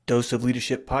Dose of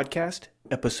Leadership Podcast,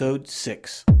 Episode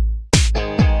 6.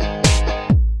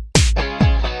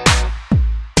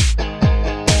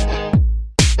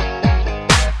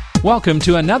 Welcome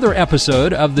to another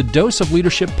episode of the Dose of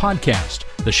Leadership Podcast,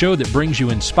 the show that brings you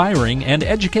inspiring and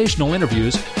educational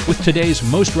interviews with today's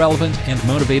most relevant and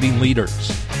motivating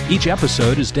leaders. Each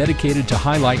episode is dedicated to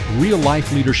highlight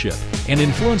real-life leadership and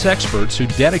influence experts who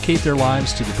dedicate their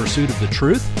lives to the pursuit of the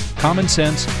truth, common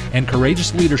sense, and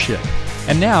courageous leadership.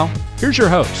 And now, here's your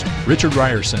host, Richard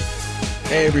Ryerson.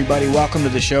 Hey everybody, welcome to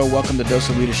the show. Welcome to Dose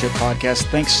of Leadership Podcast.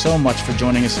 Thanks so much for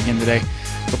joining us again today.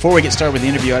 Before we get started with the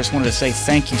interview, I just wanted to say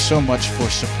thank you so much for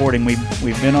supporting.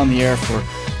 We've been on the air for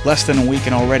less than a week,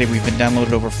 and already we've been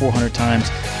downloaded over 400 times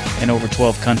in over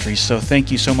 12 countries. So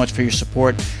thank you so much for your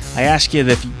support. I ask you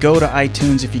that if you go to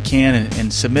iTunes if you can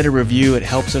and submit a review, it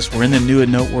helps us. We're in the new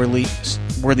and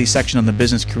noteworthy section on the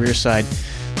business career side.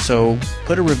 So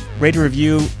put rate a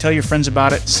review, tell your friends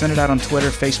about it, send it out on Twitter,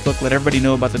 Facebook, let everybody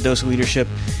know about the Dose of Leadership.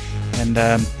 And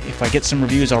if I get some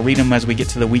reviews, I'll read them as we get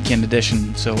to the weekend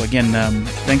edition. So again,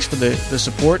 thanks for the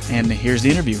support, and here's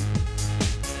the interview.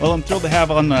 Well, I'm thrilled to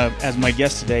have on as my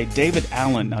guest today, David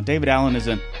Allen. Now, David Allen is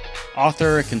an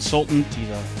author, a consultant, he's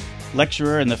a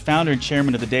lecturer, and the founder and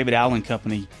chairman of the David Allen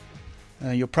Company.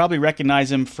 You'll probably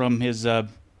recognize him from his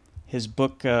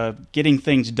book, Getting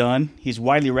Things Done. He's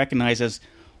widely recognized as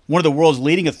one of the world's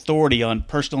leading authority on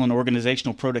personal and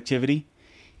organizational productivity.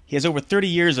 He has over 30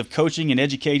 years of coaching and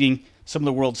educating some of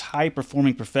the world's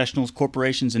high-performing professionals,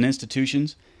 corporations, and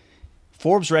institutions.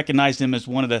 Forbes recognized him as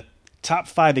one of the top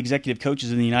 5 executive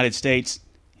coaches in the United States,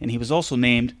 and he was also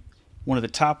named one of the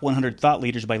top 100 thought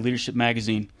leaders by Leadership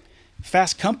Magazine.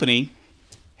 Fast Company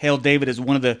hailed David as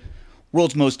one of the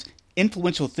world's most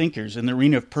influential thinkers in the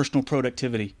arena of personal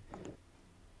productivity.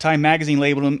 Time Magazine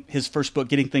labeled him, his first book,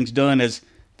 Getting Things Done, as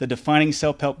the defining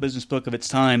self-help business book of its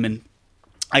time, and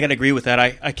I got to agree with that.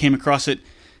 I came across it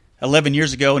 11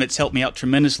 years ago, and it's helped me out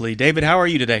tremendously. David, how are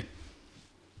you today?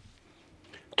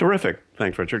 Terrific.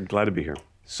 Thanks, Richard. Glad to be here.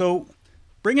 So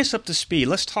bring us up to speed.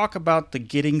 Let's talk about the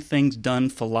Getting Things Done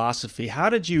philosophy.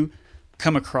 How did you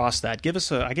come across that?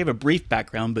 I gave a brief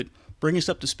background, but bring us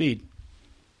up to speed.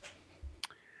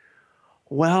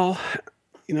 Well,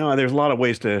 there's a lot of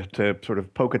ways to sort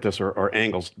of poke at this or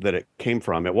angles that it came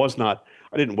from.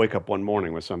 I didn't wake up one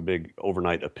morning with some big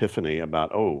overnight epiphany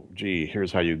about,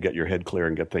 here's how you get your head clear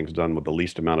and get things done with the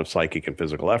least amount of psychic and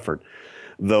physical effort.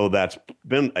 Though that's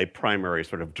been a primary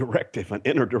sort of directive, an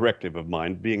inner directive of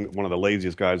mine, being one of the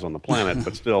laziest guys on the planet,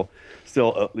 but still,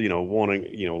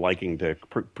 wanting, liking to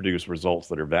produce results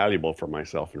that are valuable for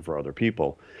myself and for other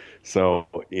people. So,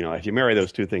 if you marry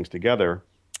those two things together,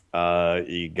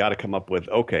 you got to come up with,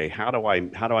 okay, how do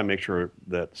I make sure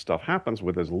that stuff happens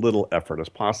with as little effort as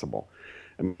possible?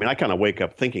 I mean, I kind of wake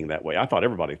up thinking that way. I thought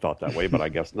everybody thought that way, but I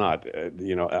guess not.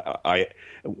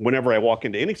 Whenever I walk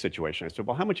into any situation, I say,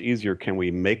 well, how much easier can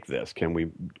we make this? Can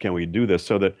we do this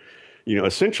so that,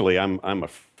 essentially I'm a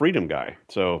freedom guy.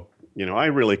 So, I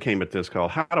really came at this called,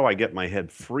 how do I get my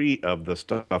head free of the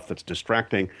stuff that's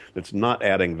distracting, that's not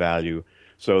adding value,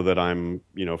 so that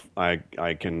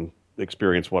I can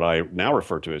experience what I now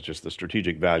refer to as just the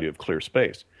strategic value of clear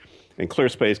space. And clear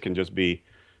space can just be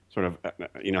sort of,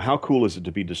 how cool is it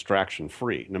to be distraction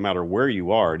free, no matter where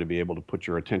you are, to be able to put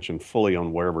your attention fully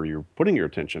on wherever you're putting your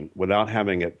attention without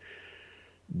having it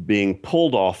being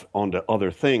pulled off onto other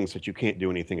things that you can't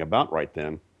do anything about right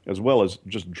then, as well as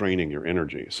just draining your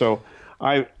energy. So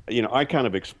I kind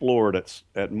of explored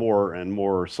at more and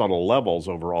more subtle levels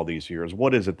over all these years.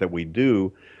 What is it that we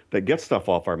do that gets stuff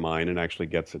off our mind and actually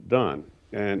gets it done?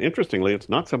 And interestingly, it's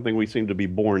not something we seem to be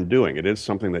born doing. It is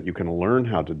something that you can learn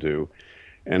how to do.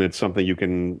 And it's something you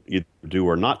can either do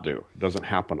or not do. It doesn't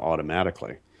happen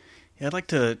automatically. Yeah, I'd like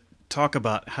to talk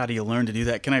about how do you learn to do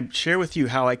that. Can I share with you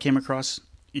how I came across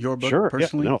your book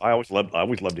personally? Yeah, no, I always love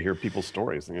to hear people's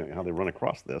stories and how they run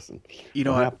across this. And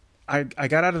I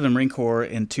got out of the Marine Corps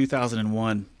in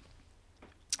 2001,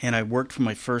 and I worked for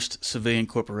my first civilian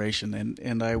corporation,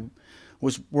 and I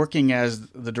was working as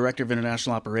the director of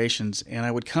international operations, and I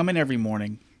would come in every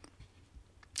morning,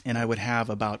 and I would have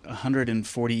about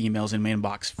 140 emails in my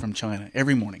inbox from China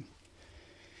every morning.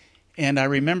 And I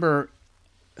remember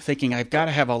thinking, I've got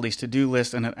to have all these to-do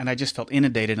lists, and I just felt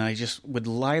inundated, and I just would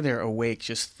lie there awake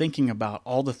just thinking about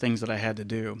all the things that I had to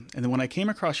do. And then when I came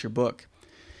across your book,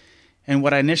 and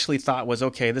what I initially thought was,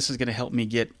 okay, this is going to help me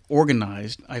get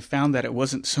organized, I found that it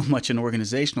wasn't so much an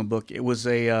organizational book. It was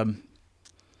a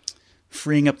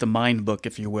freeing up the mind book,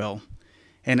 if you will.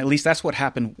 And at least that's what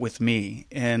happened with me.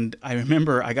 And I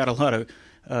remember I got a lot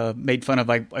of made fun of.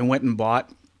 I went and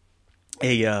bought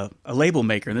a label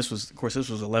maker, and this was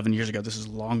 11 years ago. This is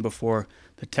long before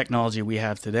the technology we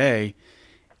have today.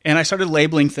 And I started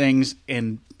labeling things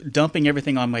and dumping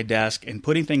everything on my desk and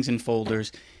putting things in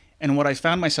folders. And what I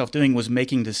found myself doing was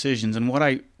making decisions. And what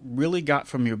I really got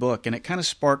from your book, and it kind of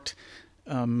sparked,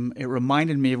 it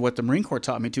reminded me of what the Marine Corps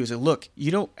taught me too, is that, look, you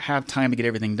don't have time to get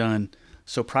everything done.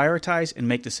 So prioritize and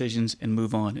make decisions and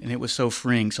move on. And it was so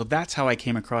freeing. So that's how I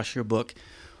came across your book.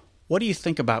 What do you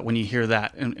think about when you hear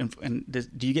that? And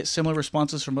do you get similar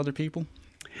responses from other people?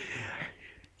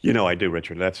 I do,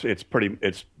 Richard. It's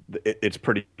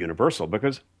pretty universal,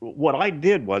 because what I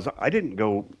did was I didn't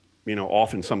go,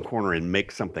 off in some corner and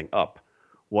make something up.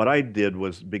 What I did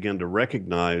was begin to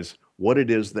recognize what it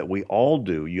is that we all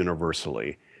do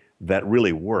universally that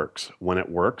really works when it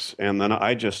works. And then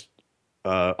I just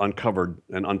uncovered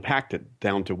and unpacked it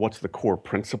down to what's the core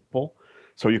principle,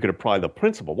 so you could apply the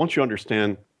principle. Once you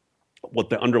understand what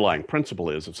the underlying principle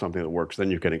is of something that works,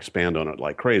 then you can expand on it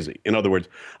like crazy. In other words,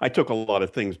 I took a lot of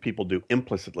things people do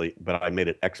implicitly, but I made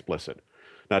it explicit.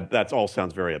 Now, that all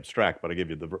sounds very abstract, but I give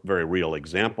you the very real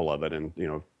example of it, and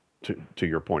to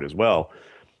your point as well.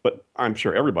 But I'm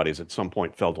sure everybody's at some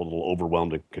point felt a little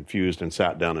overwhelmed and confused and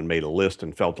sat down and made a list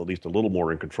and felt at least a little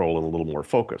more in control and a little more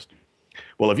focused.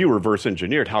 Well, if you reverse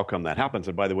engineered how come that happens,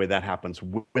 and by the way, that happens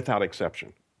without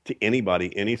exception to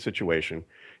anybody, any situation.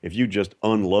 If you just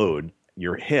unload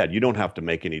your head, you don't have to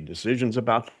make any decisions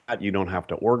about that. You don't have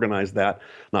to organize that,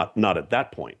 not at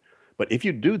that point. But if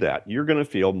you do that, you're going to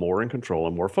feel more in control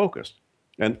and more focused,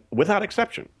 and without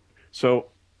exception. So,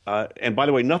 and by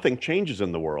the way, nothing changes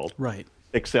in the world, right,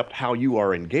 except how you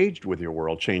are engaged with your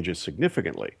world changes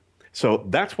significantly. So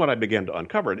that's what I began to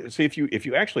uncover. See, if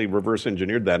you actually reverse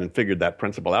engineered that and figured that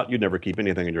principle out, you'd never keep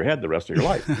anything in your head the rest of your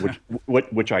life,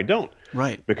 which I don't.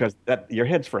 Right. Because your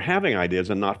head's for having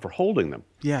ideas and not for holding them.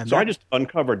 Yeah. So I just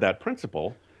uncovered that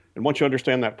principle, and once you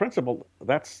understand that principle,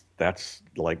 that's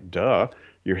like duh.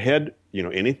 Your head,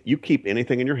 you keep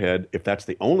anything in your head if that's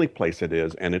the only place it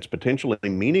is and it's potentially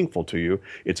meaningful to you,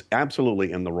 it's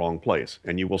absolutely in the wrong place,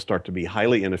 and you will start to be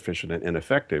highly inefficient and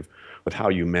ineffective with how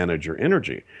you manage your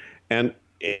energy. And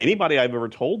anybody I've ever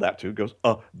told that to goes,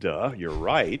 duh, you're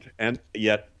right. And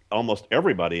yet almost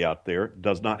everybody out there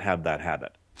does not have that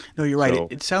habit. No, you're right. So,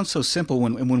 it sounds so simple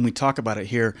when we talk about it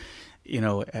here,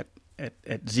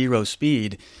 at zero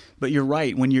speed. But you're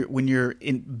right. When you're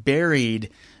buried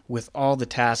with all the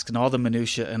tasks and all the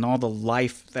minutia and all the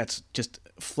life that's just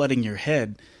flooding your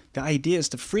head, the idea is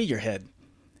to free your head.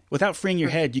 Without freeing your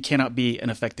head, you cannot be an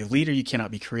effective leader. You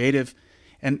cannot be creative.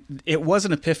 And it was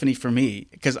an epiphany for me,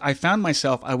 because I found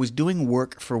myself, I was doing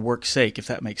work for work's sake, if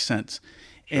that makes sense.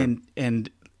 Sure. And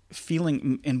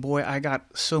feeling, and boy, I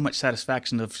got so much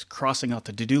satisfaction of crossing out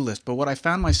the to-do list. But what I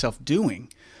found myself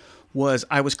doing was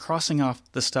I was crossing off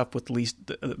the stuff with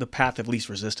the path of least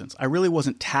resistance. I really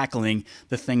wasn't tackling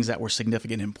the things that were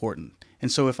significant and important.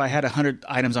 And so if I had 100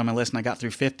 items on my list and I got through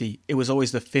 50, it was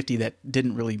always the 50 that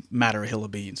didn't really matter a hill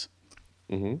of beans.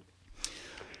 Mm-hmm.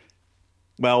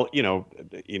 Well,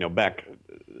 back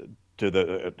to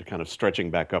the kind of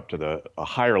stretching back up to a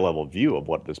higher level view of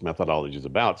what this methodology is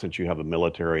about, since you have a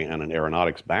military and an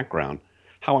aeronautics background,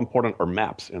 how important are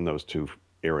maps in those two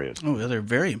areas? Oh, they're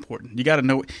very important. You got to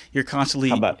know, you're constantly...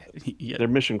 How about, they're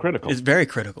mission critical. It's very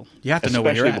critical. You have to know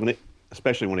where you're at.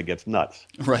 Especially when it gets nuts.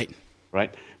 Right.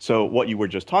 Right? So what you were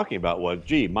just talking about was,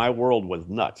 my world was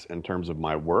nuts in terms of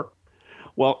my work.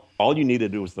 Well, all you needed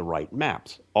to do was the right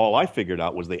maps. All I figured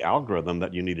out was the algorithm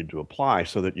that you needed to apply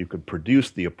so that you could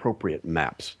produce the appropriate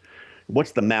maps.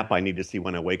 What's the map I need to see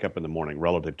when I wake up in the morning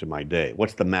relative to my day?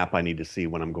 What's the map I need to see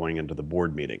when I'm going into the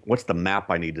board meeting? What's the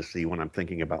map I need to see when I'm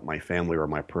thinking about my family or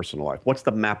my personal life? What's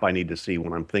the map I need to see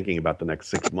when I'm thinking about the next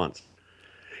 6 months?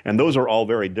 And those are all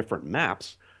very different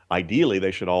maps. Ideally,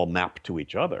 they should all map to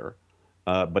each other.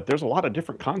 But there's a lot of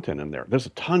different content in there. There's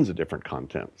tons of different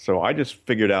content. So I just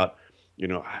figured out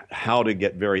how to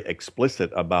get very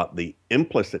explicit about the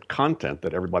implicit content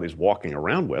that everybody's walking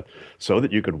around with so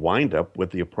that you could wind up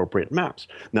with the appropriate maps.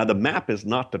 Now, the map is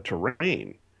not the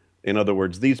terrain. In other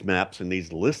words, these maps and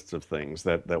these lists of things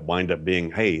that wind up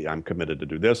being, hey, I'm committed to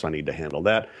do this, I need to handle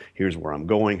that, here's where I'm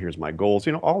going, here's my goals,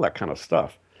 all that kind of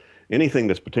stuff. Anything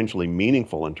that's potentially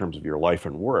meaningful in terms of your life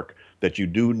and work that you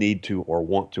do need to or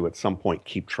want to at some point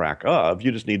keep track of,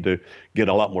 you just need to get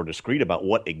a lot more discreet about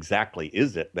what exactly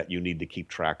is it that you need to keep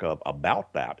track of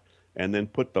about that, and then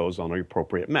put those on the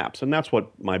appropriate maps. And that's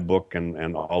what my book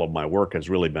and all of my work has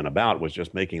really been about, was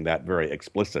just making that very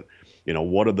explicit.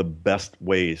 What are the best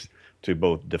ways to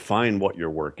both define what your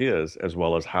work is as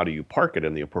well as how do you park it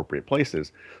in the appropriate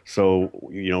places. So,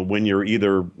 when you're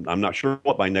either, I'm not sure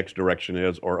what my next direction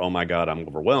is, or, oh my God, I'm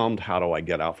overwhelmed, how do I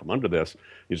get out from under this?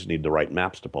 You just need the right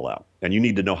maps to pull out. And you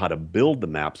need to know how to build the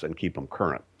maps and keep them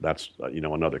current. That's,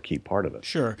 another key part of it.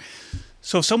 Sure.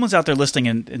 So if someone's out there listening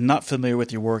and not familiar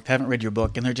with your work, haven't read your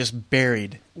book, and they're just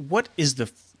buried, what is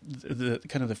the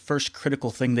kind of the first critical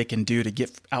thing they can do to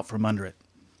get out from under it?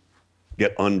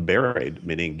 Get unburied,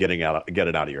 meaning get it out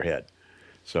of your head.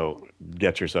 So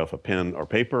get yourself a pen or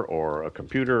paper or a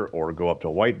computer, or go up to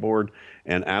a whiteboard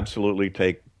and absolutely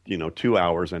take 2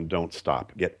 hours and don't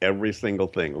stop. Get every single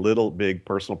thing, little, big,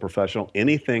 personal, professional,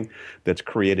 anything that's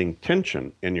creating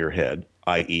tension in your head,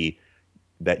 i.e.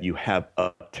 that you have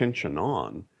attention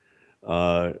on,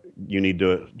 you need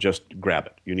to just grab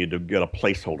it. You need to get a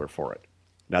placeholder for it.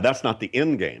 Now, that's not the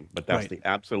end game, but that's the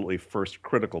absolutely first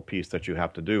critical piece that you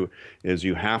have to do, is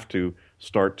you have to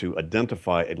start to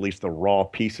identify at least the raw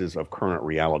pieces of current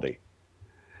reality.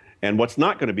 And what's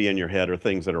not going to be in your head are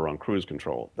things that are on cruise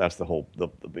control. That's the whole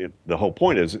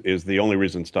point is the only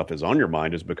reason stuff is on your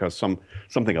mind is because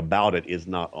something about it is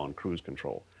not on cruise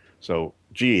control. So,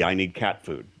 I need cat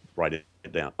food. Write it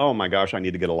down. Oh my gosh, I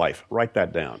need to get a life. Write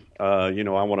that down. I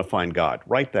want to find God.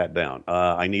 Write that down.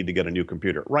 I need to get a new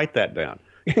computer. Write that down.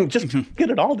 Just get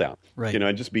it all down. Right.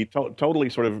 Just be totally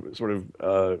sort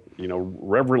of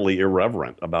reverently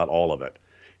irreverent about all of it,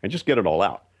 and just get it all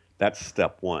out. That's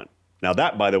step one. Now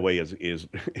that, by the way,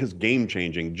 is game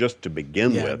changing just to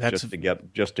begin with,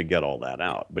 just to get all that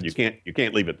out. But you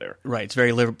can't leave it there. Right. It's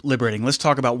very liberating. Let's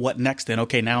talk about what next then.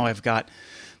 Okay, now I've got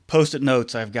Post-it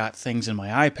notes. I've got things in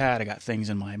my iPad. I got things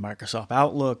in my Microsoft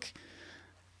Outlook.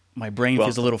 My brain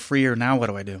feels a little freer. Now what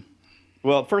do I do?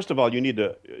 Well, first of all, you need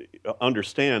to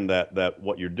understand that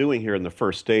what you're doing here in the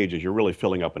first stage is you're really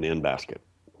filling up an in basket.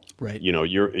 Right.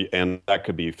 And that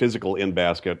could be physical in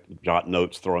basket, jot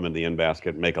notes, throw them in the in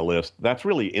basket, make a list. That's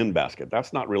really in basket.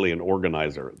 That's not really an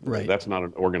organizer. Right. That's not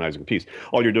an organizing piece.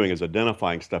 All you're doing is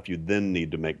identifying stuff you then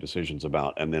need to make decisions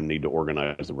about and then need to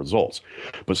organize the results.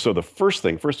 But so the first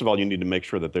of all, you need to make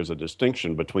sure that there's a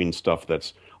distinction between stuff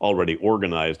that's already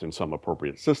organized in some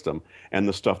appropriate system and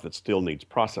the stuff that still needs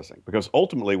processing. Because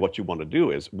ultimately what you want to do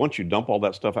is, once you dump all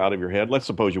that stuff out of your head, let's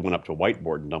suppose you went up to a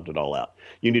whiteboard and dumped it all out.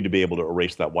 You need to be able to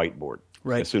erase that whiteboard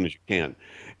as soon as you can.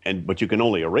 But you can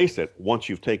only erase it once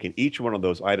you've taken each one of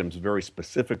those items very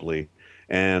specifically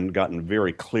and gotten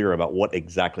very clear about what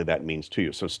exactly that means to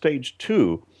you. So stage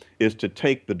 2 is to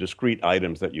take the discrete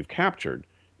items that you've captured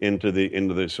into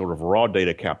the sort of raw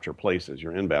data capture places,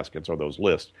 your in baskets or those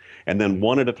lists, and then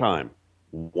one at a time,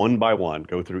 one by one,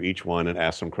 go through each one and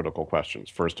ask some critical questions.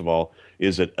 First of all,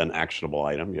 is it an actionable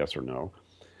item, yes or no?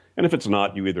 And if it's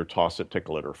not, you either toss it,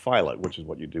 tickle it, or file it, which is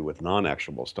what you do with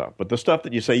non-actionable stuff. But the stuff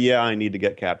that you say, yeah, I need to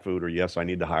get cat food, or yes, I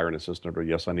need to hire an assistant, or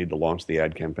yes, I need to launch the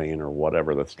ad campaign, or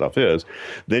whatever the stuff is,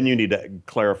 then you need to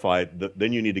clarify,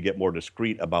 then you need to get more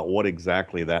discrete about what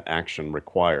exactly that action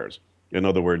requires. In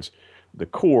other words, the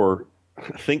core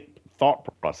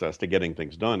thought process to getting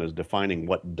things done is defining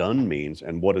what done means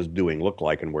and what does doing look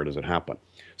like and where does it happen.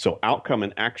 So outcome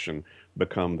and action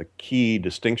become the key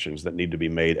distinctions that need to be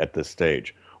made at this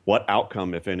stage. What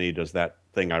outcome, if any, does that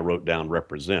thing I wrote down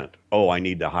represent? Oh, I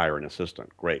need to hire an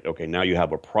assistant. Great. Okay, now you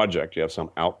have a project. You have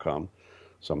some outcome,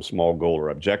 some small goal or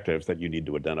objectives that you need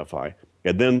to identify.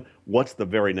 And then what's the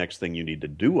very next thing you need to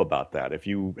do about that? If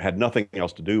you had nothing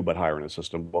else to do but hire an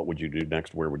assistant, what would you do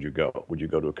next? Where would you go? Would you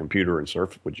go to a computer and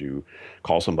surf? Would you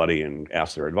call somebody and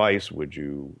ask their advice? Would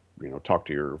you, talk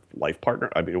to your life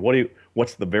partner? I mean,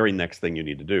 what's the very next thing you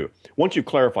need to do? Once you've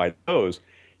clarified those,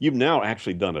 you've now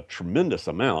actually done a tremendous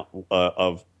amount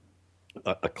of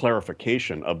a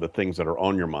clarification of the things that are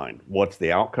on your mind. What's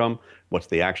the outcome? What's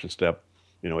the action step?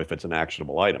 If it's an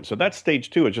actionable item. So that's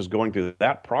stage 2, is just going through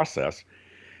that process.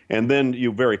 And then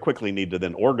you very quickly need to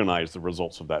then organize the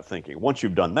results of that thinking. Once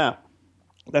you've done that,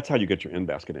 that's how you get your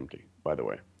in-basket empty, by the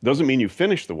way. Doesn't mean you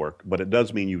finish the work, but it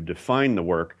does mean you define the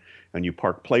work and you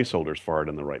park placeholders for it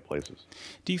in the right places.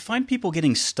 Do you find people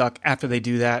getting stuck after they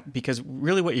do that? Because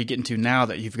really what you're getting to now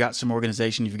that you've got some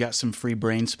organization, you've got some free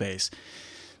brain space,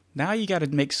 now you got to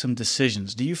make some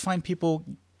decisions. Do you find people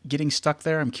getting stuck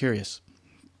there? I'm curious.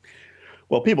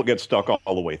 Well, people get stuck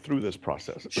all the way through this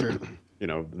process. Sure.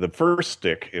 The first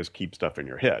stick is keep stuff in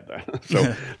your head.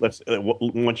 So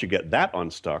once you get that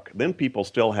unstuck, then people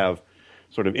still have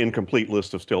sort of incomplete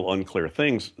list of still unclear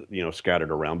things, scattered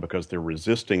around because they're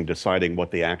resisting deciding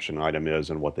what the action item is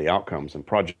and what the outcomes and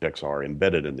projects are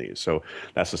embedded in these. So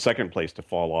that's the second place to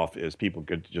fall off, is people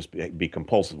could just be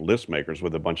compulsive list makers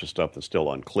with a bunch of stuff that's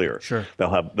still unclear. Sure.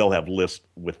 They'll have lists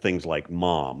with things like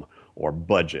mom or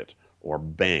budget or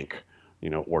bank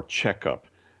or checkup.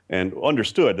 And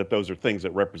understood that those are things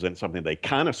that represent something they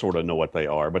kind of sort of know what they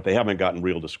are, but they haven't gotten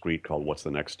real discrete called what's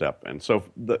the next step. And so,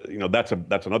 that's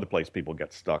another place people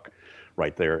get stuck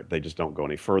right there. They just don't go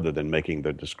any further than making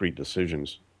the discrete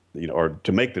decisions, or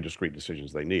to make the discrete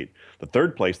decisions they need. The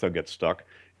third place they'll get stuck,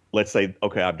 let's say,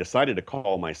 okay, I've decided to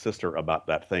call my sister about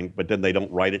that thing, but then they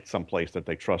don't write it someplace that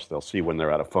they trust they'll see when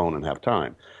they're at a phone and have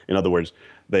time. In other words,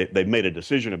 they've made a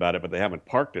decision about it, but they haven't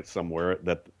parked it somewhere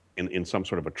that in some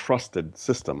sort of a trusted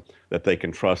system that they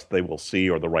can trust they will see,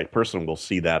 or the right person will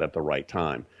see that at the right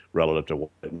time relative to what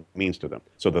it means to them.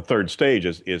 So the third stage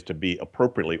is to be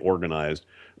appropriately organized.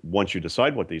 Once you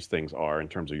decide what these things are in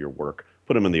terms of your work,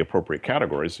 put them in the appropriate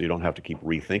categories so you don't have to keep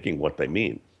rethinking what they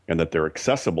mean, and that they're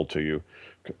accessible to you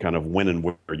kind of when and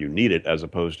where you need it, as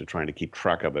opposed to trying to keep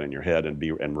track of it in your head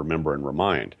and remember and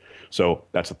remind. So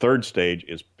that's the third stage,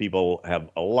 is people have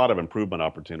a lot of improvement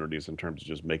opportunities in terms of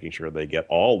just making sure they get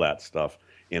all that stuff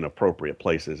in appropriate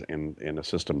places in a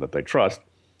system that they trust.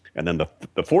 And then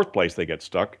the fourth place they get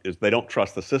stuck is they don't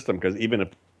trust the system, because even if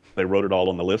they wrote it all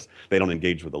on the list, they don't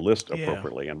engage with the list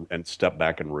appropriately and step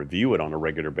back and review it on a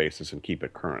regular basis and keep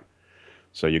it current.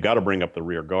 So you got to bring up the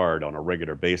rear guard on a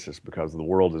regular basis, because the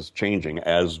world is changing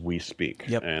as we speak.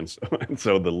 Yep. And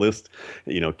so the list,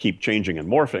 keep changing and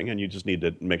morphing, and you just need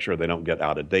to make sure they don't get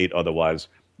out of date. Otherwise,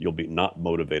 you'll be not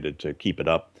motivated to keep it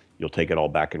up. You'll take it all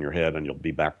back in your head, and you'll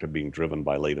be back to being driven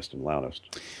by latest and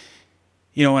loudest.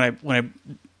 When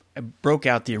I broke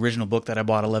out the original book that I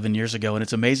bought 11 years ago, and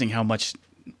it's amazing how much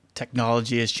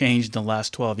technology has changed in the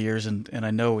last 12 years. And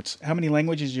I know how many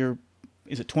languages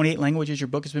is it 28 languages your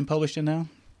book has been published in now?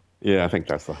 Yeah, I think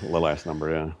that's the last number,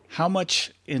 yeah. How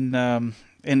much and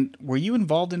were you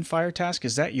involved in FireTask?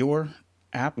 Is that your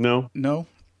app? No. No?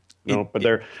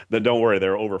 But don't worry,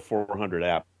 there are over 400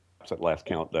 apps at last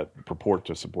count that purport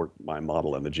to support my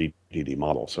model and the GTD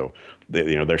model. So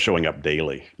they're showing up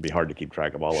daily. It'd be hard to keep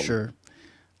track of all of them. Sure.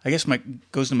 I guess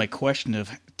goes to my question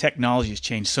of technology has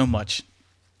changed so much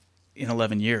in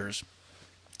 11 years.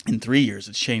 In 3 years,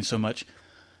 it's changed so much.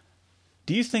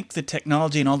 Do you think the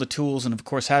technology and all the tools, and of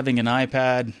course having an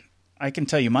iPad, I can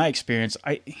tell you my experience,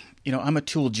 I'm a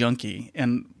tool junkie,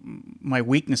 and my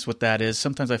weakness with that is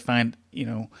sometimes I find,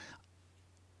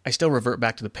 I still revert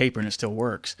back to the paper and it still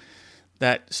works.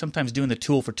 That sometimes doing the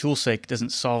tool for tool's sake doesn't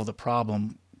solve the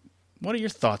problem. What are your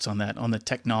thoughts on that, on the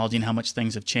technology and how much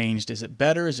things have changed? Is it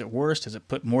better? Is it worse? Does it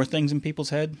put more things in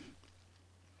people's head?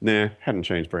 Nah, hadn't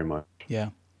changed very much. Yeah.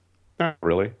 Not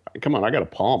really. Come on, I got a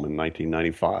Palm in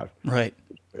 1995. Right.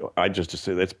 I just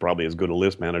say it's probably as good a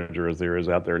list manager as there is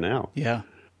out there now. Yeah.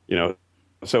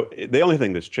 So the only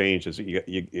thing that's changed is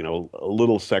a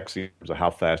little sexy is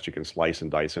how fast you can slice and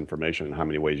dice information and how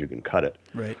many ways you can cut it.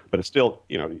 Right. But it's still,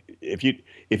 if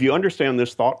you understand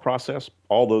this thought process,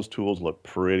 all those tools look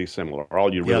pretty similar.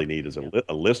 All you really need is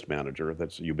a list manager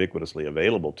that's ubiquitously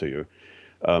available to you.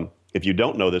 If you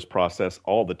don't know this process,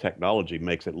 all the technology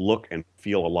makes it look and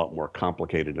feel a lot more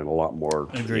complicated and a lot more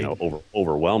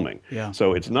overwhelming. Yeah.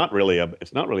 So it's not really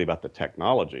about the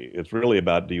technology. It's really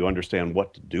about, do you understand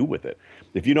what to do with it?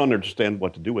 If you don't understand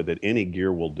what to do with it, any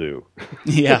gear will do.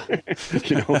 Yeah.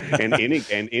 And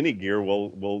any gear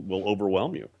will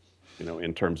overwhelm you.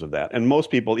 In terms of that. And most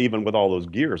people, even with all those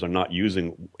gears, are not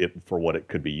using it for what it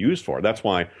could be used for. That's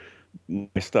why my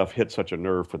stuff hit such a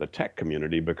nerve for the tech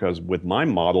community, because with my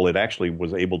model, it actually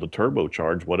was able to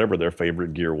turbocharge whatever their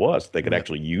favorite gear was. They could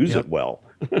actually use it well.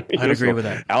 I'd agree with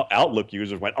that. Outlook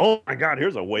users went, oh my God,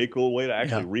 here's a way cool way to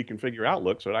actually reconfigure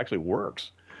Outlook so it actually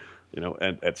works,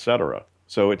 and et cetera.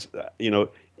 So it's,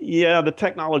 the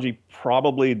technology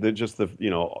probably,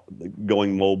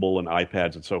 going mobile and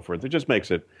iPads and so forth, it just makes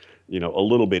it, a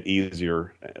little bit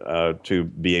easier to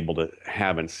be able to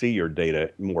have and see your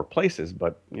data in more places.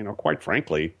 But, quite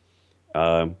frankly,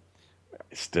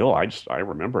 still, I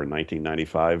remember in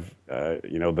 1995,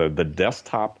 the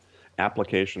desktop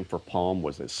application for Palm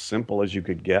was as simple as you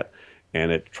could get.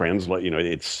 And it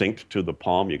it synced to the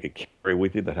Palm you could carry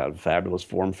with you that had a fabulous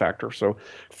form factor. So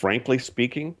frankly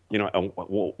speaking,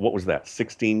 what was that,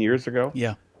 16 years ago?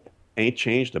 Yeah. Ain't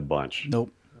changed a bunch. Nope.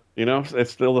 It's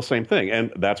still the same thing.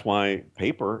 And that's why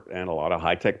paper and a lot of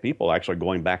high-tech people actually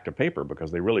going back to paper,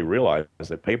 because they really realize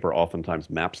that paper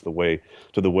oftentimes maps the way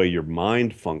your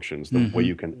mind functions, the way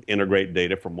you can integrate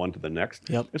data from one to the next.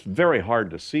 Yep. It's very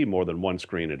hard to see more than one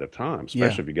screen at a time,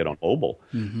 especially if you get on mobile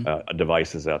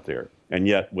devices out there. And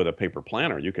yet with a paper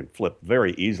planner, you can flip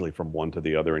very easily from one to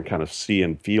the other and kind of see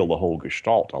and feel the whole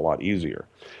gestalt a lot easier.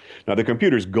 Now, the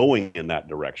computer's going in that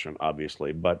direction,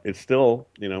 obviously, but it's still,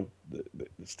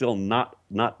 it's still not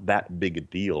that big a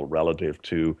deal relative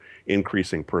to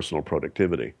increasing personal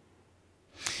productivity.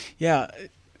 Yeah.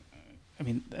 I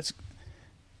mean,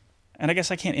 and I guess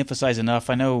I can't emphasize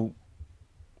enough. I know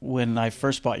when I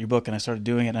first bought your book and I started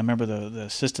doing it, and I remember the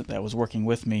assistant that was working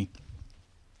with me,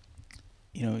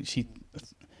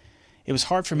 it was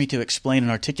hard for me to explain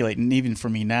and articulate, and even for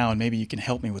me now, and maybe you can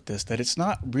help me with this, that it's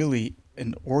not really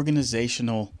an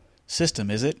organizational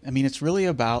system, is it? I mean, it's really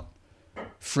about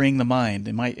freeing the mind.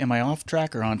 Am I off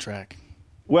track or on track?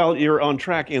 Well, you're on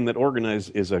track in that organize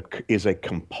is a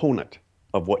component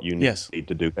of what you need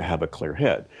to do to have a clear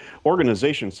head.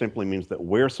 Organization simply means that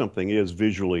where something is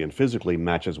visually and physically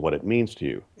matches what it means to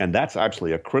you. And that's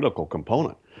actually a critical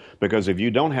component. Because if you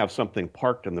don't have something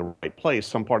parked in the right place,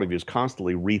 some part of you is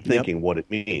constantly rethinking what it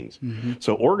means. Mm-hmm.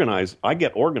 So I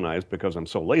get organized because I'm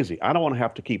so lazy. I don't want to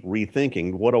have to keep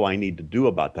rethinking, what do I need to do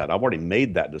about that? I've already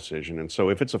made that decision. And so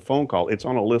if it's a phone call, it's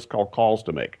on a list called calls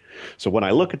to make. So when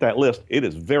I look at that list, it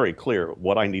is very clear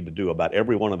what I need to do about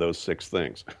every one of those 6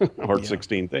 things or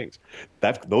 16 things.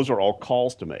 Those are all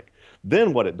calls to make.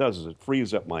 Then what it does is it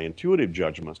frees up my intuitive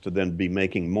judgments to then be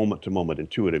making moment-to-moment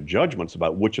intuitive judgments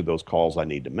about which of those calls I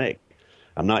need to make.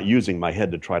 I'm not using my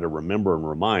head to try to remember and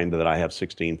remind that I have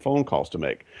 16 phone calls to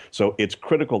make. So it's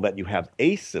critical that you have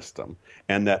a system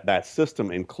and that system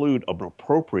include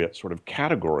appropriate sort of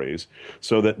categories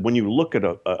so that when you look at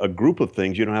a group of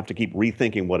things, you don't have to keep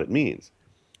rethinking what it means.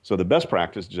 So the best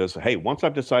practice is just, hey, once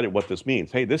I've decided what this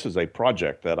means, hey, this is a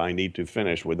project that I need to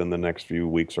finish within the next few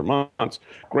weeks or months.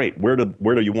 Great. Where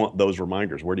do you want those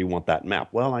reminders? Where do you want that map?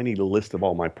 Well, I need a list of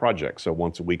all my projects. So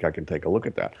once a week I can take a look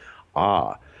at that.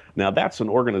 Now that's an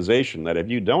organization that if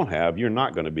you don't have, you're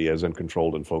not going to be as in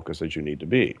controlled and focused as you need to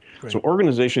be. Right. So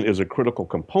organization is a critical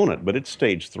component, but it's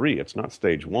stage 3. It's not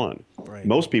stage 1. Right.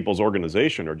 Most people's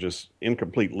organization are just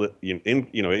incomplete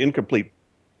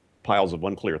piles of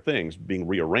unclear things being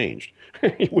rearranged,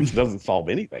 which doesn't solve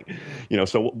anything.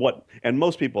 And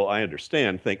most people, I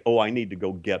understand, think, I need to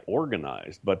go get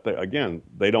organized. But they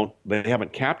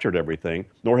haven't captured everything,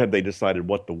 nor have they decided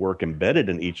what the work embedded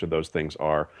in each of those things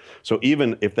are. So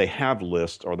even if they have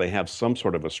lists or they have some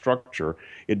sort of a structure,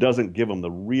 it doesn't give them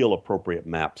the real appropriate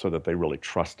map so that they really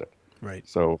trust it. Right.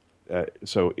 So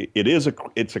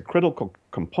it's a critical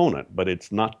component, but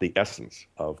it's not the essence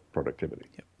of productivity.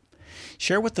 Yep.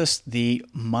 Share with us the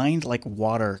mind like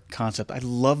water concept. I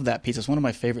love that piece. It's one of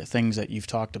my favorite things that you've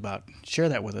talked about. Share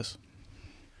that with us.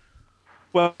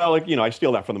 Well, I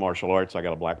steal that from the martial arts. I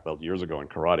got a black belt years ago in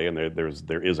karate, and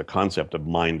there is a concept of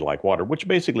mind like water, which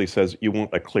basically says you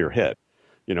want a clear head.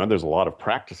 There's a lot of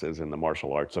practices in the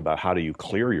martial arts about how do you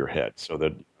clear your head so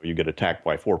that you get attacked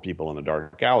by 4 people in the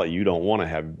dark alley. You don't want to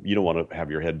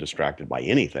have your head distracted by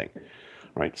anything,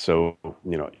 right? So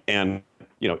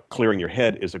clearing your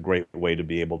head is a great way to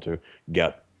be able to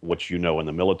get what in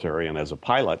the military, and as a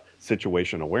pilot,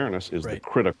 situation awareness is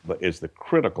the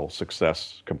critical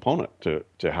success component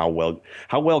to how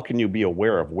well can you be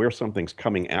aware of where something's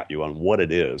coming at you and what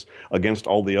it is against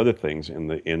all the other things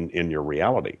in your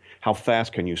reality. How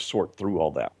fast can you sort through all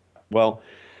that? Well,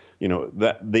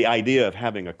 that the idea of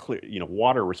having a clear,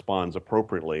 water responds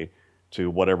appropriately to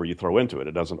whatever you throw into it.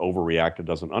 It doesn't overreact. It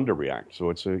doesn't underreact. So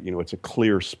it's a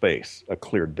clear space, a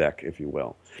clear deck, if you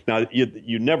will. Now,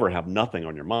 you never have nothing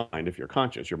on your mind if you're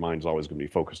conscious. Your mind's always going to be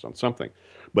focused on something.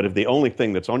 But if the only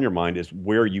thing that's on your mind is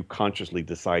where you consciously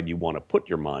decide you want to put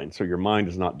your mind, so your mind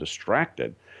is not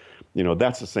distracted,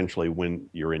 that's essentially when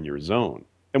you're in your zone.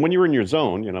 And when you're in your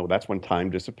zone, that's when time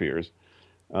disappears.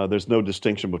 There's no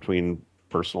distinction between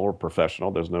personal or professional.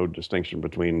 There's no distinction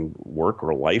between work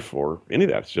or life or any of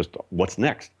that. It's just what's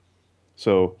next.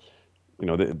 So,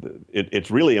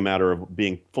 it's really a matter of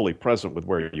being fully present with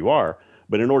where you are.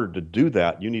 But in order to do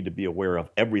that, you need to be aware of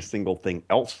every single thing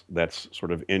else that's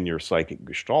sort of in your psychic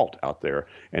gestalt out there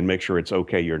and make sure it's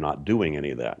okay you're not doing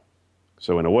any of that.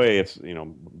 So in a way, it's,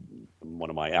 one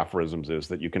of my aphorisms is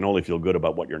that you can only feel good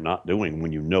about what you're not doing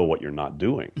when you know what you're not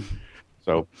doing.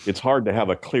 So it's hard to have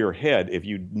a clear head if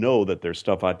you know that there's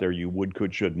stuff out there you would,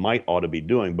 could, should, might, ought to be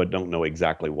doing, but don't know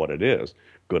exactly what it is.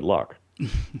 Good luck.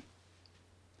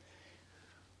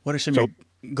 What are some?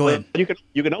 Go ahead.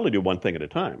 You can only do one thing at a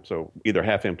time. So either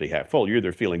half empty, half full. You're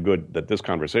either feeling good that this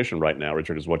conversation right now,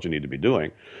 Richard, is what you need to be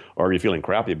doing, or you're feeling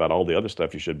crappy about all the other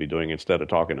stuff you should be doing instead of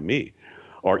talking to me.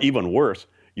 Or even worse,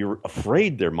 you're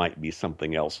afraid there might be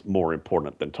something else more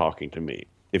important than talking to me.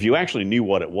 If you actually knew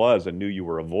what it was and knew you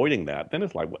were avoiding that, then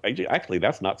it's like, well, actually,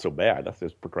 that's not so bad. That's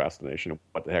just procrastination.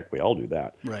 What the heck? We all do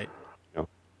that. Right.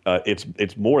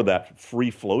 It's more that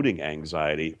free-floating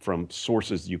anxiety from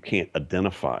sources you can't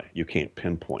identify, you can't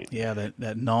pinpoint. Yeah,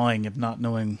 that gnawing of not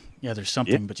knowing, there's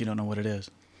something, but you don't know what it is.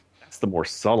 That's the more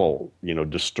subtle,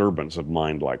 disturbance of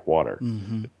mind like water.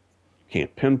 Mm-hmm. You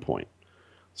can't pinpoint.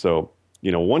 So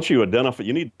once you identify,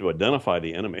 you need to identify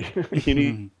the enemy. You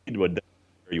need to identify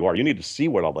where you are. You need to see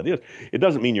what all that is. It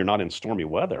doesn't mean you're not in stormy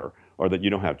weather or that you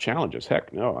don't have challenges.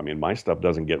 Heck, no. I mean, my stuff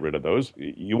doesn't get rid of those.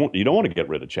 You don't want to get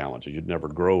rid of challenges. You'd never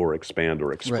grow or expand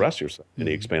or express yourself in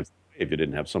the expanse if you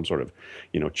didn't have some sort of,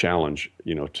 challenge,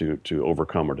 to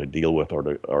overcome or to deal with or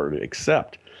to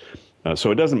accept.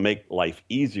 So it doesn't make life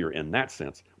easier in that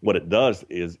sense. What it does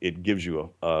is it gives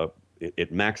you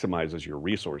it maximizes your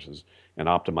resources and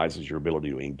optimizes your ability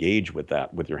to engage with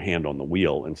that with your hand on the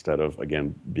wheel instead of,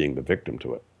 again, being the victim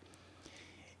to it.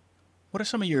 What are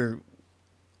some of your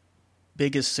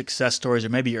biggest success stories, or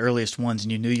maybe your earliest ones,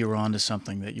 and you knew you were onto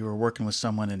something, that you were working with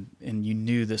someone and you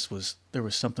knew there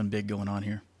was something big going on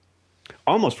here?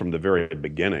 Almost from the very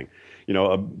beginning.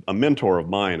 A mentor of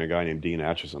mine, a guy named Dean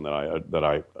Acheson that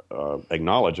I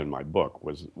acknowledge in my book,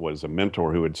 was a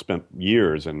mentor who had spent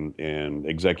years in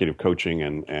executive coaching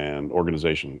and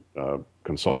organization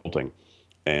consulting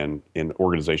and in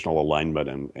organizational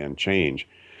alignment and change.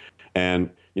 And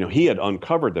he had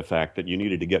uncovered the fact that you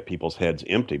needed to get people's heads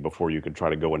empty before you could try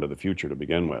to go into the future to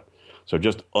begin with. So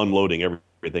just unloading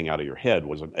everything out of your head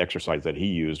was an exercise that he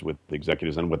used with the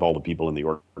executives and with all the people in the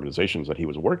organizations that he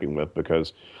was working with,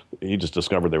 because he just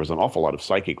discovered there was an awful lot of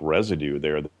psychic residue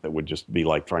there that would just be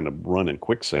like trying to run in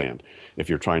quicksand if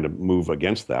you're trying to move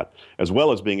against that, as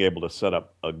well as being able to set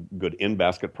up a good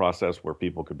in-basket process where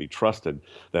people could be trusted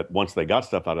that once they got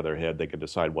stuff out of their head, they could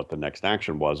decide what the next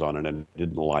action was on it and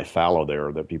didn't lie fallow there,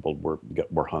 or that people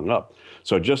were hung up.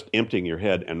 So just emptying your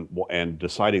head and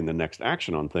deciding the next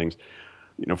action on things.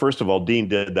 First of all, Dean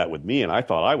did that with me, and I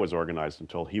thought I was organized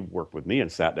until he worked with me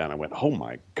and sat down and went, oh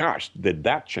my gosh, did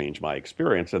that change my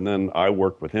experience? And then I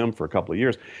worked with him for a couple of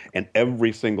years, and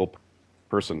every single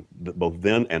person, both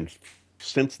then and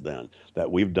since then,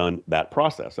 that we've done that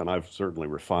process, and I've certainly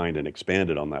refined and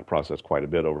expanded on that process quite a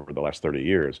bit over the last 30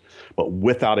 years, but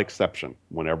without exception,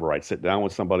 whenever I sit down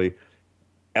with somebody,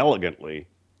 elegantly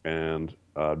and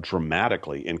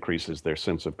dramatically increases their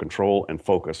sense of control and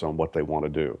focus on what they want to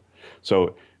do.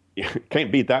 So you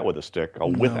can't beat that with a stick. No.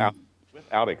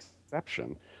 Without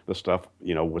exception, the stuff,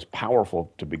 was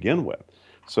powerful to begin with.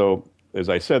 So as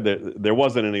I said, there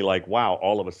wasn't any like, wow,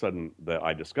 all of a sudden that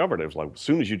I discovered it. It was like, as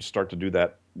soon as you start to do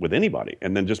that with anybody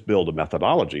and then just build a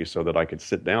methodology so that I could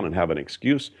sit down and have an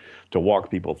excuse to walk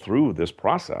people through this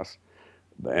process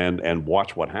and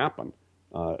watch what happened,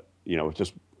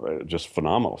 just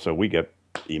phenomenal. So we get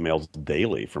emails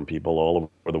daily from people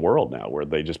all over the world now where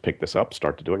they just pick this up,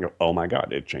 start to doing it. Oh my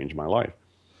God, it changed my life.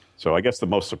 So I guess the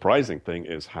most surprising thing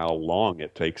is how long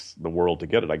it takes the world to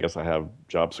get it. I guess I have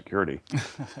job security.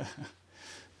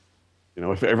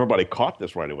 If everybody caught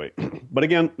this right away. But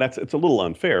again, it's a little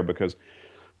unfair because,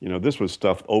 this was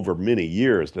stuff over many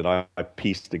years that I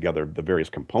pieced together the various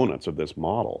components of this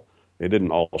model. They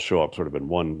didn't all show up sort of in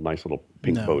one nice little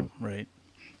pink bow. Right.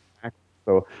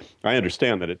 So I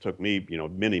understand that it took me,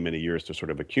 many, many years to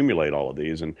sort of accumulate all of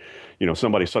these. And,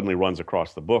 somebody suddenly runs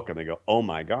across the book and they go, oh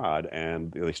my God.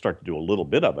 And they start to do a little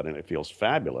bit of it and it feels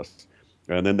fabulous.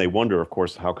 And then they wonder, of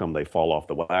course, how come they fall off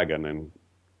the wagon. And,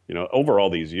 over all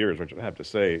these years, which I have to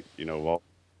say,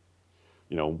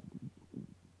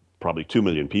 probably 2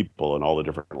 million people in all the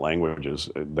different languages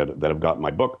that have gotten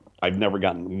my book, I've never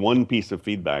gotten one piece of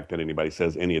feedback that anybody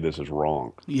says any of this is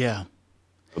wrong. Yeah.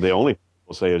 The only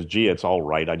say is, gee, it's all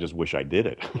right. I just wish I did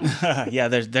it. Yeah,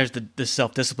 there's the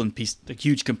self-discipline piece, the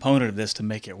huge component of this to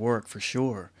make it work for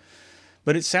sure.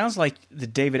 But it sounds like the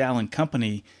David Allen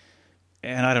Company,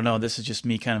 and I don't know, this is just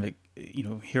me kind of,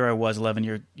 here I was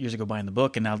 11 years ago buying the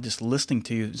book, and now just listening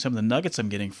to you, some of the nuggets I'm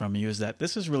getting from you is that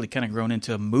this has really kind of grown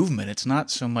into a movement. It's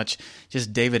not so much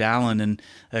just David Allen and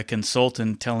a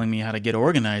consultant telling me how to get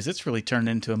organized. It's really turned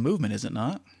into a movement, is it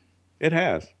not? It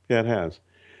has. Yeah, it has.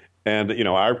 And,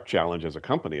 our challenge as a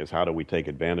company is how do we take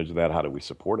advantage of that? How do we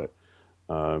support it?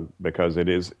 Because it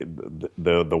is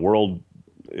the world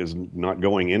is not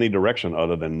going any direction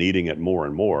other than needing it more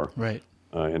and more. Right.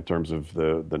 In terms of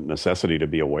the necessity to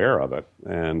be aware of it.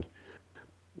 And,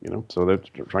 so they're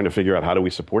trying to figure out how do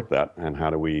we support that and how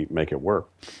do we make it work,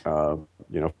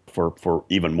 for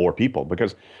even more people.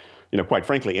 Because, quite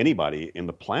frankly, anybody in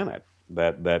the planet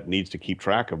that needs to keep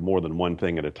track of more than one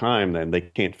thing at a time, then they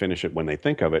can't finish it when they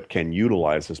think of it, can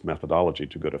utilize this methodology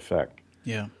to good effect.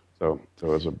 Yeah. So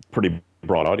there's a pretty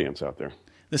broad audience out there.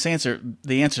 The answer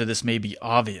to this may be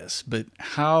obvious, but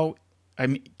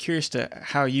I'm curious to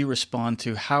how you respond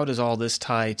to how does all this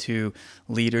tie to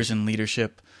leaders and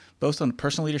leadership, both on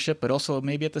personal leadership, but also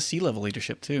maybe at the C-level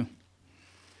leadership too?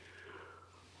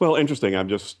 Well, interesting. I've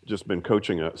just been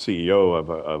coaching a CEO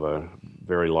of a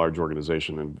very large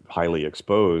organization and highly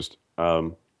exposed.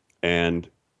 And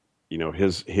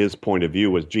his point of view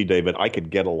was, gee, David, I could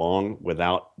get along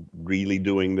without really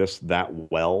doing this that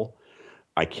well.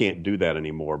 I can't do that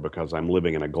anymore because I'm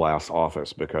living in a glass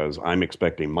office, because I'm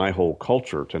expecting my whole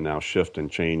culture to now shift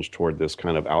and change toward this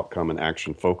kind of outcome and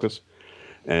action focus.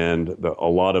 And a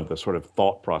lot of the sort of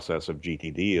thought process of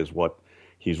GTD is what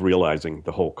he's realizing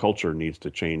the whole culture needs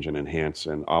to change and enhance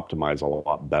and optimize a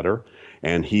lot better.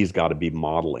 And he's got to be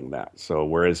modeling that. So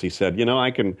whereas he said,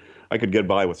 I could get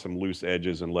by with some loose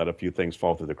edges and let a few things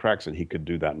fall through the cracks, and he could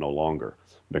do that no longer,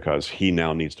 because he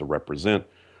now needs to represent,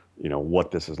 what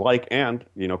this is like. And,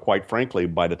 quite frankly,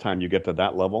 by the time you get to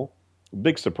that level,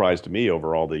 big surprise to me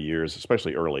over all the years,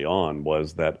 especially early on,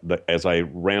 was that as I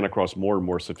ran across more and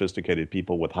more sophisticated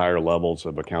people with higher levels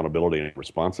of accountability and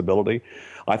responsibility,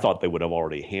 I thought they would have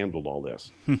already handled all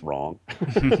this. Wrong.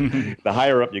 The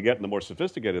higher up you get and the more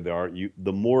sophisticated they are,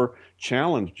 the more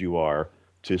challenged you are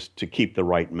to keep the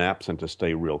right maps and to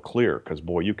stay real clear. Because,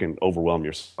 boy, you can overwhelm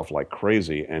yourself like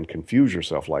crazy and confuse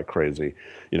yourself like crazy,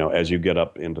 as you get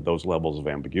up into those levels of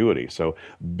ambiguity. So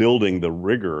building the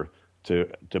rigor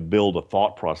to build a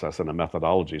thought process and a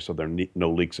methodology so there are no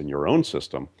leaks in your own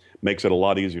system makes it a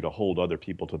lot easier to hold other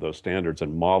people to those standards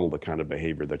and model the kind of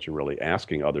behavior that you're really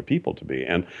asking other people to be.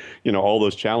 And, all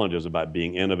those challenges about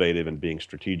being innovative and being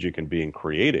strategic and being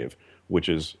creative, which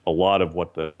is a lot of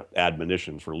what the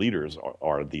admonitions for leaders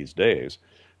are these days.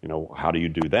 How do you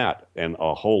do that? And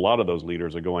a whole lot of those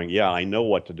leaders are going, yeah, I know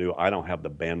what to do. I don't have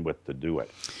the bandwidth to do it.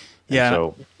 Yeah.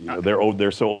 And so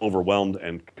they're so overwhelmed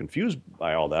and confused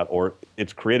by all that, or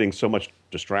it's creating so much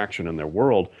distraction in their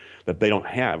world that they don't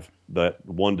have the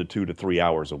 1 to 2 to 3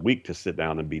 hours a week to sit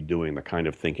down and be doing the kind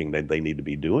of thinking that they need to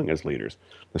be doing as leaders.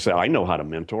 They say, I know how to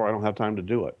mentor. I don't have time to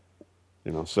do it.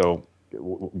 So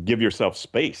give yourself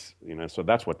space. So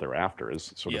that's what they're after,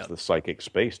 is sort of the psychic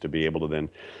space to be able to then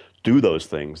do those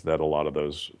things that a lot of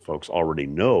those folks already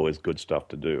know is good stuff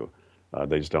to do.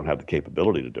 They just don't have the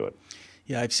capability to do it.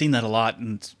 Yeah, I've seen that a lot,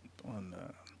 and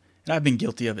I've been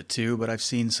guilty of it too. But I've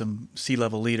seen some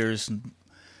C-level leaders,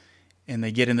 and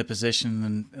they get in the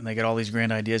position, and they get all these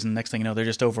grand ideas, and the next thing you know, they're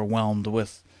just overwhelmed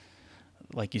with,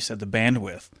 like you said, the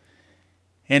bandwidth.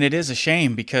 And it is a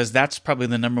shame, because that's probably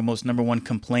the number one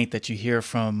complaint that you hear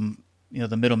from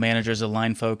the middle managers, the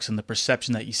line folks, and the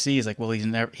perception that you see is like, well,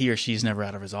 he or she's never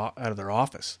out of their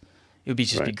office. It would be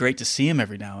be great to see him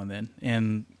every now and then,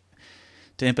 and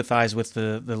to empathize with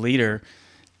the leader,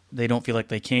 they don't feel like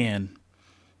they can.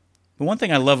 But one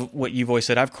thing I love what you've always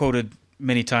said, I've quoted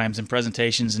many times in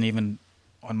presentations and even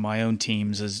on my own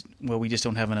teams, is, well, we just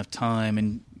don't have enough time.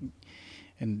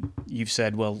 And you've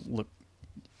said, well, look,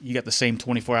 you got the same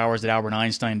 24 hours that Albert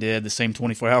Einstein did, the same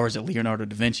 24 hours that Leonardo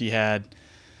da Vinci had.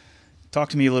 Talk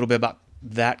to me a little bit about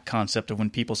that concept of when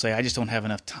people say, I just don't have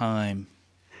enough time.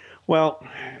 Well,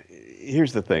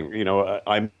 here's the thing.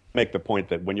 I make the point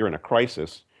that when you're in a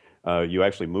crisis, you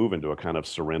actually move into a kind of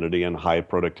serenity and high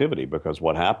productivity, because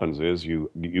what happens is you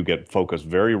get focused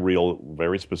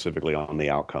very specifically on the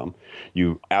outcome.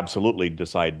 You absolutely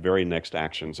decide very next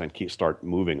actions and start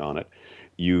moving on it.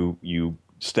 You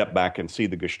step back and see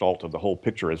the gestalt of the whole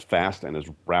picture as fast and as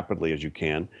rapidly as you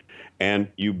can, and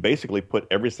you basically put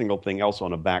every single thing else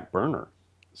on a back burner.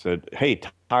 Said, hey,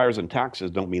 tires and taxes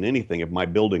don't mean anything if my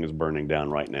building is burning down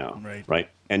right now, right?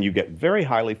 And you get very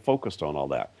highly focused on all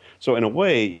that. So in a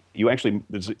way,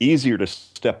 it's easier to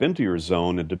step into your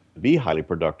zone and to be highly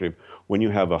productive when you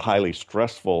have a highly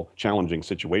stressful, challenging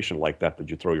situation like that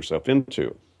you throw yourself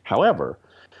into. However,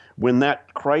 when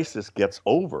that crisis gets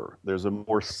over, there's a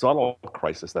more subtle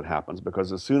crisis that happens,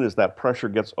 because as soon as that pressure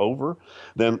gets over,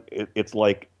 then it's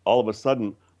like all of a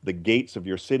sudden the gates of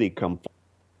your city come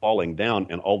falling down,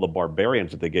 and all the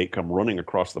barbarians at the gate come running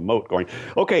across the moat going,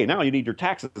 okay, now you need your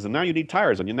taxes, and now you need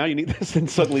tires, and now you need this, and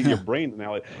suddenly your brain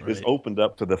now is opened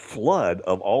up to the flood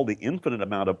of all the infinite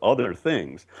amount of other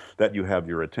things that you have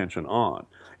your attention on.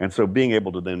 And so being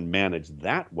able to then manage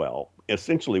that well,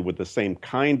 essentially with the same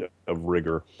kind of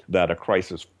rigor that a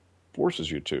crisis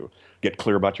forces you to. Get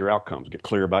clear about your outcomes, get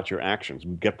clear about your actions,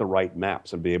 get the right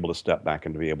maps, and be able to step back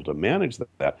and to be able to manage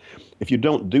that. If you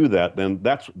don't do that, then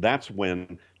that's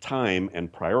when time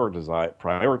and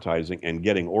prioritizing and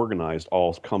getting organized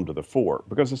all come to the fore,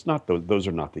 because it's not those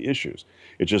are not the issues.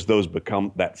 It's just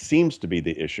that seems to be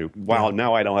the issue. Wow,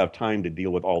 now I don't have time to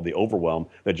deal with all the overwhelm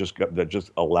that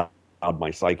just allowed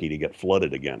my psyche to get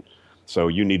flooded again. So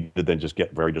you need to then just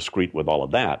get very discreet with all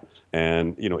of that,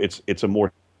 and it's a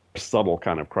more subtle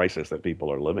kind of crisis that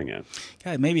people are living in.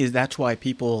 God, maybe that's why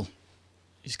people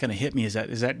just kind of hit me. Is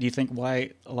that do you think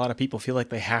why a lot of people feel like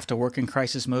they have to work in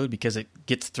crisis mode, because it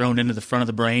gets thrown into the front of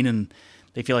the brain and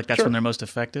they feel like that's when they're most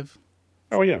effective?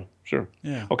 Oh yeah, sure.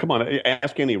 Yeah. Oh, come on.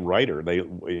 Ask any writer.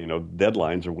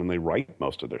 Deadlines are when they write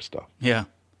most of their stuff. Yeah.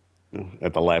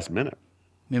 At the last minute.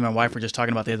 Me and my wife were just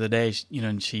talking about the other day,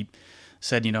 and she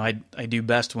said, I do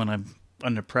best when I'm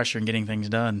under pressure and getting things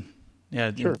done.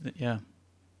 Yeah. Sure. Yeah.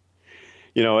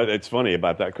 It's funny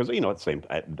about that because,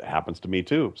 it happens to me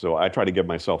too. So I try to give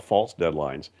myself false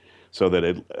deadlines so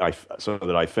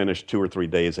that I finish 2 or 3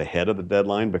 days ahead of the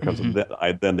deadline because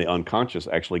then the unconscious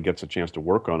actually gets a chance to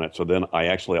work on it. So then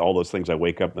all those things I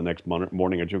wake up the next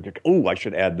morning and think, oh, I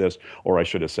should add this or I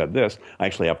should have said this. I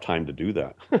actually have time to do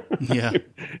that. Yeah.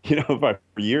 For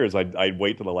years I'd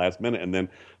wait till the last minute, and then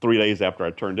 3 days after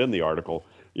I turned in the article,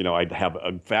 I'd have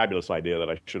a fabulous idea that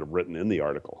I should have written in the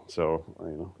article. So,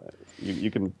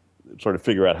 you can sort of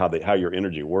figure out how your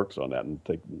energy works on that and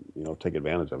take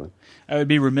advantage of it. I would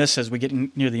be remiss as we get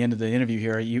near the end of the interview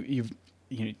here. You've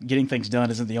getting things done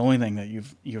isn't the only thing that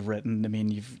you've written. I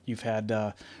mean, you've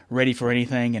had Ready for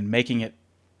Anything and Making It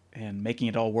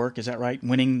All Work. Is that right?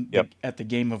 Winning at the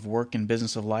game of work and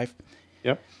business of life.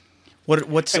 Yep.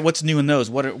 What's new in those?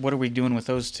 What are we doing with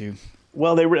those two?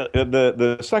 Well,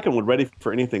 the second one, Ready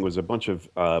for Anything, was a bunch of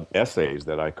essays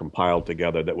that I compiled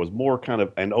together that was more kind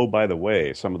of, and oh, by the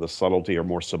way, some of the subtlety or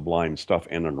more sublime stuff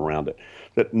in and around it.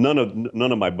 That none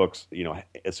of my books,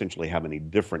 essentially have any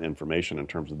different information in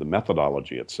terms of the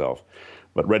methodology itself.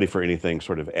 But Ready for Anything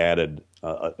sort of added,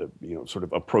 sort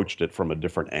of approached it from a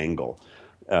different angle.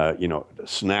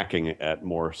 Snacking at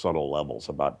more subtle levels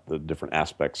about the different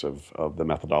aspects of the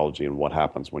methodology and what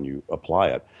happens when you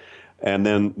apply it. And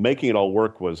then Making It All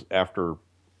Work was after,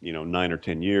 9 or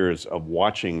 10 years of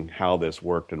watching how this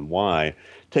worked and why,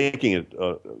 taking it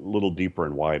a little deeper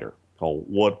and wider.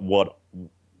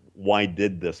 Why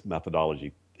did this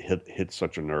methodology hit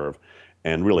such a nerve,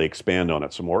 and really expand on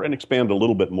it some more, and expand a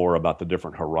little bit more about the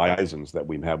different horizons that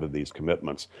we have of these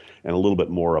commitments, and a little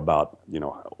bit more about,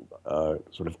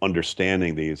 sort of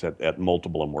understanding these at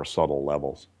multiple and more subtle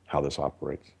levels, how this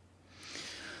operates.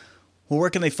 Well, where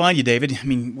can they find you, David? I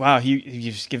mean, wow,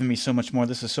 you've given me so much more.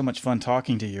 This is so much fun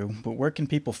talking to you. But where can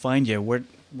people find you? Where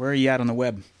are you at on the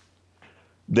web?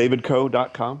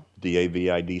 DavidCo.com,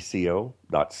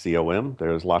 DavidCo.com.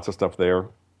 There's lots of stuff there.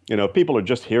 People are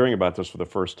just hearing about this for the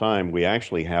first time. We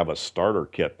actually have a starter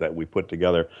kit that we put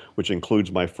together, which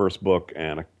includes my first book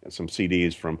and some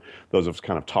CDs from those of us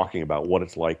kind of talking about what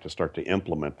it's like to start to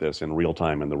implement this in real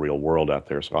time in the real world out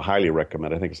there. So I highly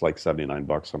recommend. I think it's like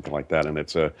 $79, something like that, and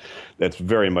that's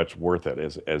very much worth it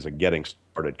as a getting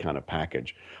started kind of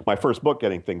package. My first book,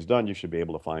 Getting Things Done, you should be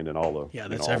able to find in all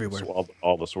the everywhere.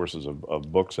 all the sources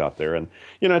of books out there, and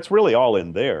it's really all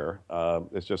in there.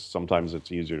 It's just sometimes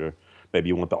it's easier to. Maybe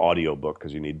you want the audio book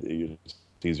because it's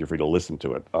easier for you to listen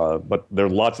to it. But there are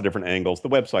lots of different angles. The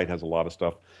website has a lot of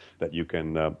stuff that you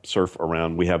can surf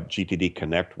around. We have GTD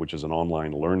Connect, which is an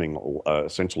online learning,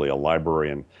 essentially a library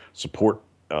and support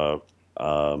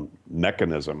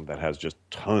mechanism that has just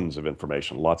tons of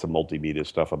information, lots of multimedia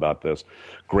stuff about this.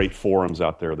 Great forums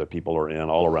out there that people are in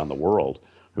all around the world,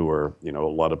 who are, a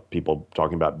lot of people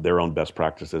talking about their own best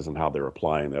practices and how they're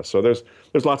applying this. So there's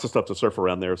lots of stuff to surf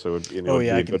around there. So it'd be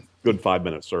a good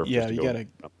 5-minute surf. Yeah, you got a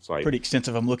pretty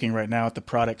extensive. I'm looking right now at the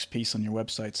products piece on your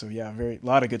website. So yeah, a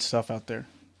lot of good stuff out there.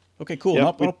 Okay, cool.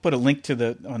 Yep, I'll put a link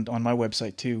to on my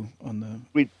website too.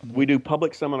 We do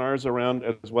public seminars around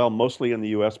as well, mostly in the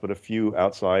U.S., but a few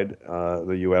outside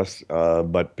the U.S.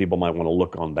 But people might want to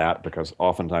look on that because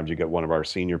oftentimes you get one of our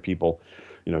senior people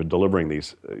delivering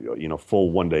these,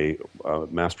 full one-day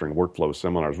mastering workflow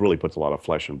seminars. Really puts a lot of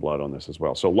flesh and blood on this as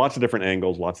well. So lots of different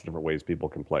angles, lots of different ways people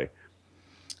can play.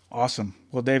 Awesome.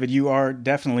 Well, David, you are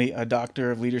definitely a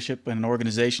doctor of leadership in an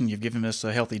organization. You've given us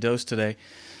a healthy dose today.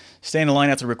 Stay in the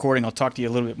line after recording. I'll talk to you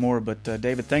a little bit more. But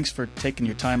David, thanks for taking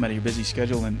your time out of your busy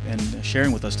schedule and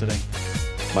sharing with us today.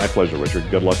 My pleasure, Richard.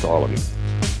 Good luck to all of you.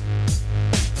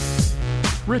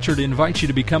 Richard invites you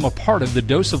to become a part of the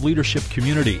Dose of Leadership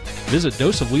community. Visit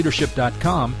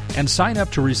doseofleadership.com and sign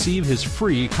up to receive his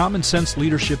free Common Sense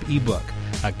Leadership ebook,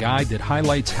 a guide that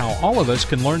highlights how all of us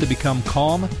can learn to become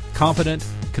calm, confident,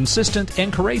 consistent,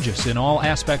 and courageous in all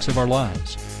aspects of our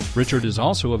lives. Richard is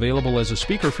also available as a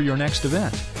speaker for your next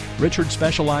event. Richard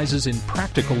specializes in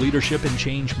practical leadership and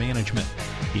change management.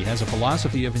 He has a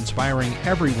philosophy of inspiring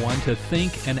everyone to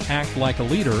think and act like a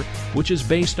leader, which is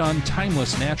based on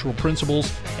timeless natural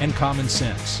principles and common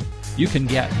sense. You can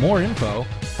get more info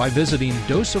by visiting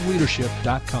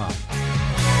doseofleadership.com.